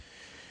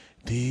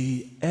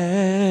The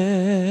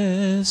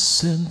essence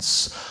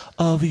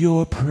of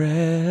your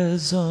presence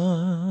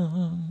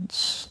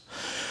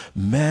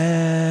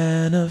manifests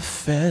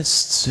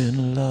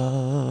in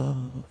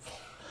love.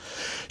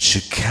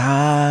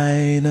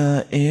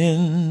 Shekinah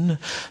in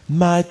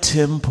my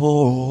temple,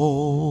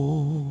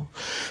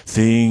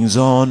 things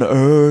on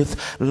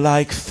earth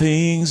like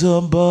things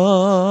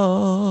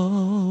above.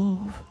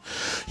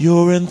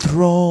 You're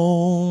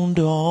enthroned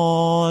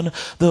on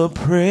the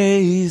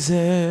praises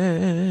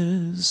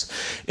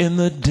in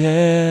the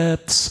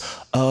depths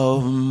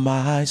of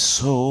my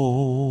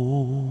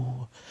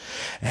soul,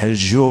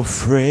 as your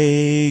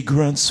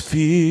fragrance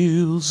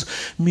fills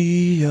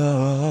me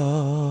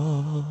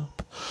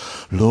up.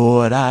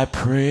 Lord, I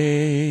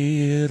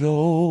pray it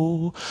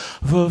overflows.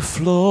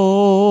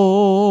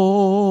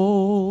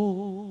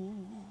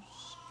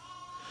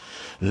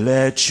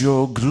 Let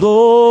your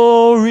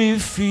glory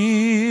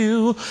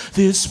fill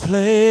this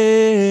place.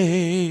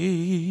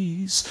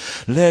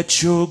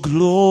 Let your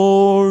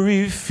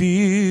glory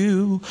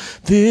fill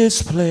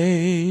this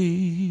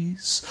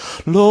place.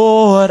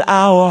 Lord,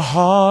 our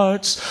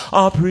hearts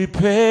are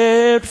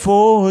prepared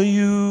for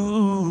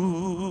you,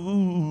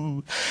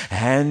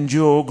 and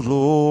your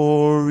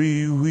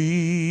glory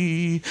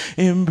we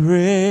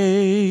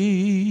embrace.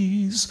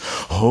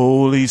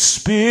 Holy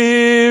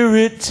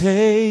Spirit,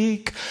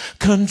 take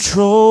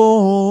control.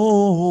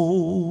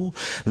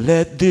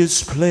 Let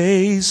this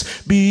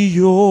place be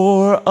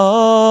your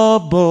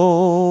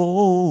abode,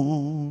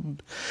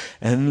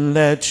 and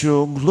let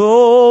your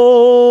glory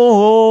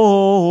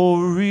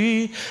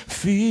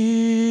fill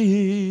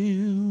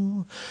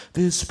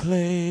this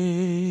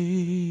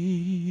place.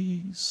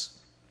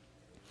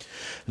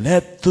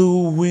 Let the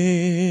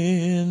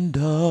wind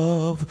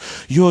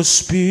of your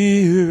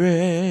Spirit,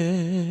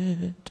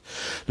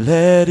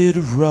 let it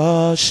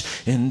rush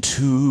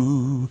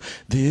into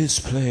this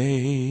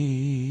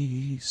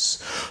place.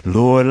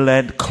 Lord,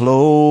 let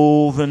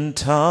cloven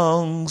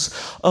tongues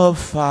of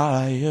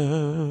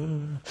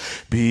fire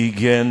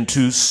begin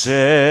to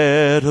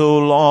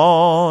settle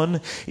on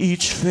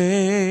each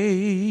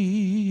face.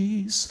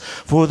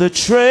 For the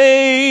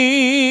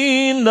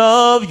train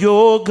of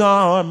your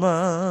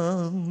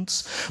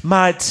garments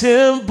my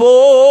temple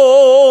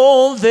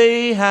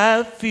they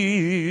have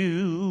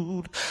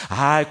filled.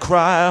 I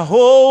cry,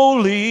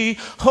 holy,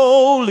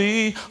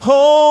 holy,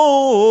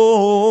 holy,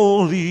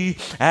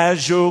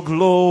 as your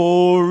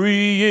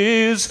glory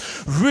is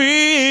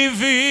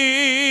revealed.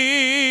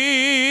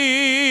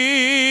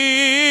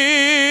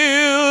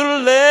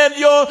 Let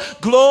your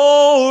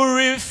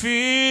glory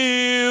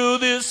fill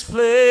this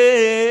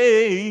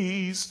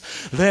place.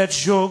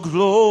 Let your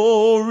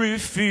glory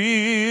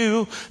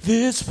fill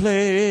this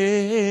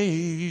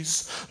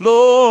place.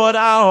 Lord,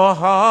 our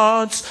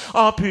hearts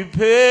are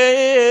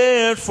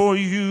prepared for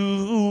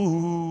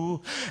you,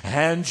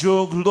 and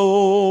your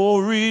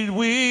glory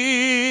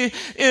we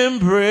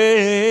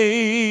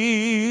embrace.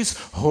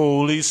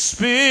 Holy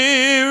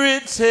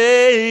Spirit,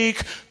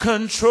 take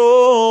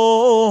control.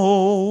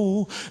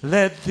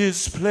 Let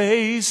this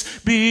place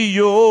be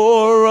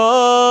your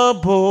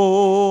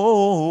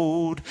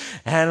abode,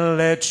 and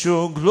let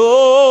your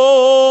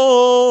glory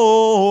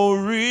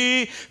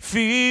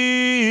fill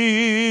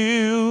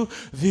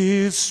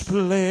this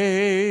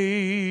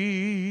place.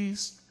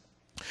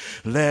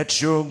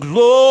 Let your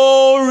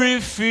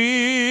glory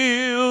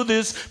fill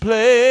this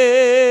place.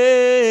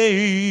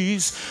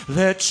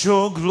 Let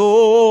your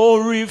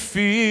glory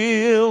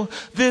fill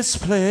this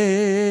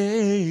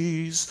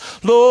place.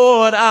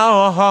 Lord,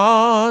 our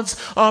hearts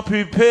are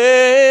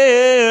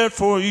prepared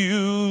for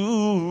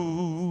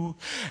you,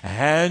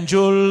 and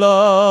your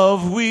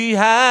love we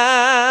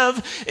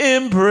have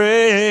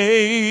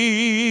embraced.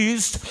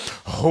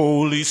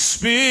 Holy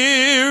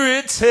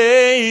Spirit,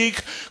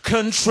 take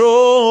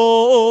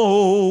control.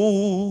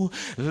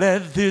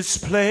 Let this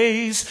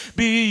place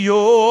be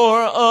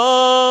your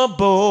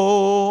abode,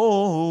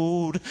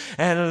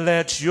 and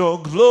let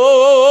your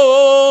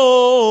glory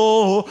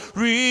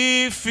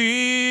fill.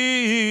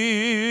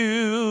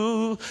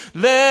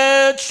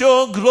 Let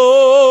your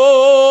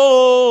glory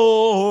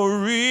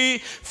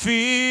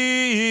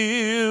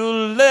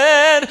fill.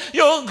 Let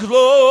your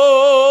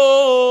glory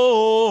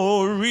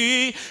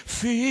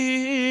fill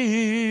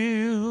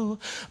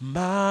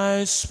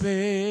my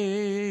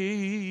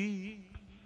space.